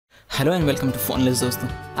Hello and welcome to फोनलेस दोस्तों।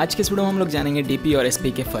 आज के इस वीडियो में हम लोग जानेंगे डीपी और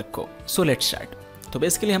एसपी के फ़र्क को। So let's start. तो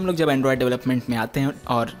बेसिकली हम लोग जब एंड्रॉयड डेवलपमेंट में आते हैं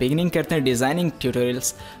और बिगिनिंग करते हैं डिज़ाइनिंग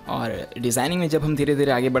ट्यूटोरियल्स, और डिज़ाइनिंग में जब हम धीरे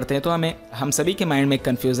धीरे आगे बढ़ते हैं तो हम सभी के माइंड में एक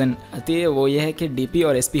कन्फ्यूज़न आती है, वो ये है कि डीपी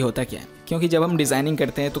और एसपी होता क्या है। क्योंकि जब हम डिज़ाइनिंग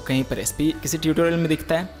करते हैं तो कहीं पर एसपी किसी ट्यूटोरियल में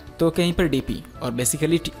दिखता है तो कहीं पर डीपी, और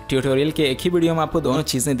बेसिकली ट्यूटोरियल के एक ही वीडियो में आपको दोनों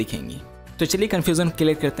चीज़ें दिखेंगी। तो चलिए कन्फ्यूज़न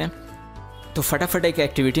क्लियर करते हैं। तो फटाफट एक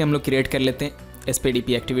एक्टिविटी हम लोग क्रिएट कर लेते हैं, एसपी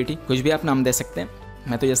डीपी एक्टिविटी, कुछ भी आप नाम दे सकते हैं।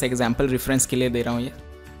 मैं तो जैसे एग्जांपल रेफरेंस के लिए दे रहा हूँ ये।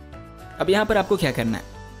 अब यहाँ पर आपको क्या करना है,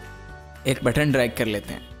 एक बटन ड्रैग कर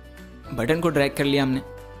लेते हैं। बटन को ड्रैग कर लिया हमने।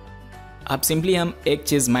 अब सिंपली हम एक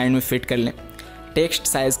चीज़ माइंड में फिट कर लें, टेक्स्ट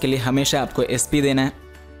साइज़ के लिए हमेशा आपको एसपी देना है,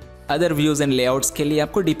 अदर व्यूज़ एंड लेआउट्स के लिए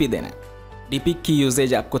आपको डीपी देना है। डीपी की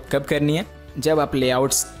यूजेज आपको कब करनी है, जब आप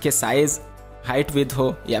लेआउट्स के साइज़, हाइट विथ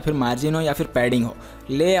हो या फिर मार्जिन हो या फिर पैडिंग हो।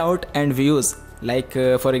 Layout and views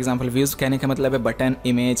like for example views कहने का मतलब है बटन,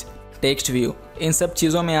 इमेज, टेक्स्ट व्यू, इन सब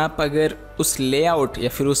चीज़ों में आप अगर उस लेआउट या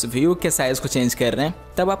फिर उस व्यू के साइज़ को चेंज कर रहे हैं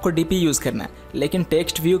तब आपको डीपी यूज़ करना है। लेकिन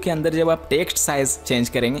टेक्स्ट व्यू के अंदर जब आप टेक्स्ट साइज़ चेंज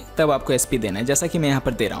करेंगे तब आपको एसपी देना है, जैसा कि मैं यहाँ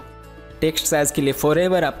पर दे रहा हूँ। टेक्स्ट साइज़ के लिए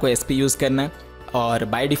फॉरएवर आपको एसपी यूज़ करना है, और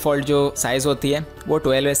बाय डिफ़ॉल्ट जो साइज़ होती है वो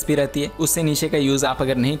 12 एसपी रहती है। उससे नीचे का यूज़ आप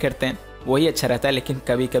अगर नहीं करते हैं वही अच्छा रहता है, लेकिन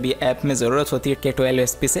कभी कभी ऐप में ज़रूरत होती है कि 12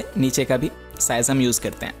 एसपी से नीचे का भी साइज़ हम यूज़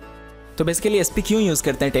करते हैं। तो बेसिकली एसपी क्यों यूज़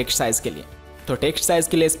करते हैं टेक्स्ट साइज़ के लिए? तो टेक्स्ट साइज़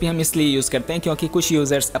के लिए एसपी हम इसलिए यूज़ करते हैं क्योंकि कुछ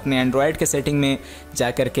यूज़र्स अपने एंड्रॉयड के सेटिंग में जा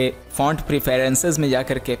कर के, फ़ॉन्ट प्रीफरेंसेस में जा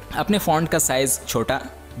कर के अपने फ़ॉन्ट का साइज़ छोटा,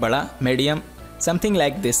 बड़ा, मीडियम, समथिंग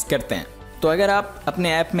लाइक दिस करते हैं। तो अगर आप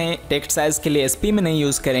अपने ऐप में टेक्स्ट साइज़ के लिए एसपी में नहीं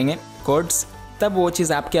यूज़ करेंगे कोड्स, तब वो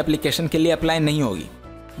चीज़ आपके एप्लीकेशन के लिए अप्लाई नहीं होगी।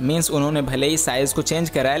 मीन्स उन्होंने भले ही साइज़ को चेंज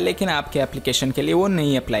करा है लेकिन आपके एप्लीकेशन के लिए वो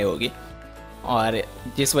नहीं अप्लाई होगी, और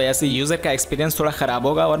जिस वजह से यूज़र का एक्सपीरियंस थोड़ा ख़राब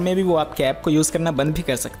होगा और मे बी वो आपके ऐप को यूज़ करना बंद भी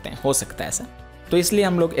कर सकते हैं, हो सकता है ऐसा। तो इसलिए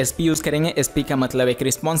हम लोग एसपी यूज़ करेंगे। एसपी का मतलब एक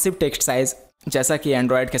रिस्पॉन्सिव टेक्स्ट साइज़, जैसा कि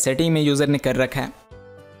एंड्रॉयड के सेटिंग में यूज़र ने कर रखा है।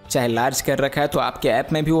 चाहे लार्ज कर रखा है तो आपके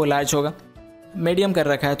ऐप में भी वो लार्ज होगा, मीडियम कर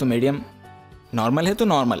रखा है तो मीडियम, नॉर्मल है तो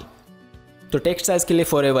नॉर्मल। तो टेक्स्ट साइज़ के लिए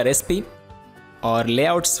फॉरएवर एसपी, और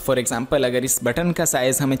लेआउट्स फॉर एग्जांपल अगर इस बटन का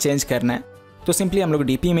साइज़ हमें चेंज करना है तो सिंपली हम लोग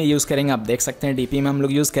डीपी में यूज़ करेंगे। आप देख सकते हैं डीपी में हम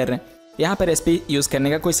लोग यूज़ कर रहे हैं, यहाँ पर एसपी यूज़ करने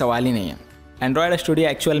का कोई सवाल ही नहीं है। एंड्रॉयड स्टूडियो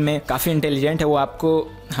एक्चुअल में काफ़ी इंटेलिजेंट है, वो आपको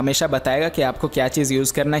हमेशा बताएगा कि आपको क्या चीज़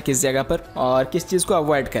यूज़ करना है, किस जगह पर, और किस चीज़ को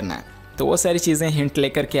अवॉइड करना है। तो वो सारी चीज़ें हिंट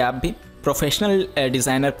लेकर के आप भी professional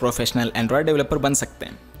designer, professional Android developer बन सकते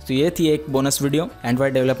हैं। तो ये थी एक बोनस वीडियो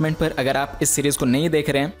एंड्रॉयड डेवलपमेंट पर। अगर आप इस सीरीज़ को नहीं देख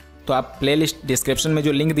रहे हैं तो आप प्लेलिस्ट, डिस्क्रिप्शन में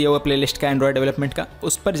जो लिंक दिया हुआ प्लेलिस्ट का एंड्रॉयड डेवलपमेंट का,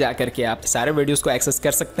 उस पर जा करके आप सारे वीडियोस को एक्सेस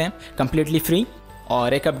कर सकते हैं कंप्लीटली फ्री।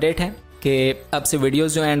 और एक अपडेट है कि अब से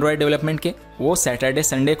वीडियोस जो हैं एंड्रॉयड डेवलपमेंट के वो सैटरडे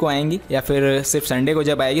संडे को आएंगी, या फिर सिर्फ संडे को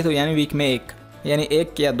जब आएगी तो यानी वीक में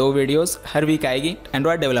एक या दो वीडियोस हर वीक आएगी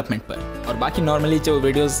एंड्रॉयड डेवलपमेंट पर। और बाकी नॉर्मली जो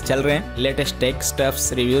वीडियोस चल रहे हैं, लेटेस्ट टेक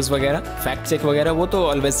स्टफ्स, रिव्यूज़ वगैरह, फैक्ट चेक वगैरह, वो तो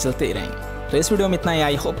ऑलवेज चलते ही रहेंगे। तो इस वीडियो में इतना ही।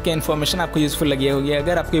 आई होप कि इन्फॉर्मेशन आपको यूज़फुल लगी होगी।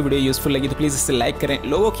 अगर आपको ये वीडियो यूज़फुल लगी तो प्लीज़ इसे लाइक करें,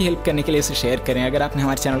 लोगों की हेल्प करने के लिए इसे शेयर करें। अगर आपने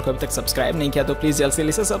हमारे चैनल को अभी तक सब्सक्राइब नहीं किया तो प्लीज़ जल्द से जल्द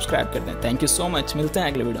इसे सब्सक्राइब कर दें। थैंक यू सो मच, मिलते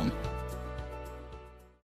हैं अगले वीडियो में।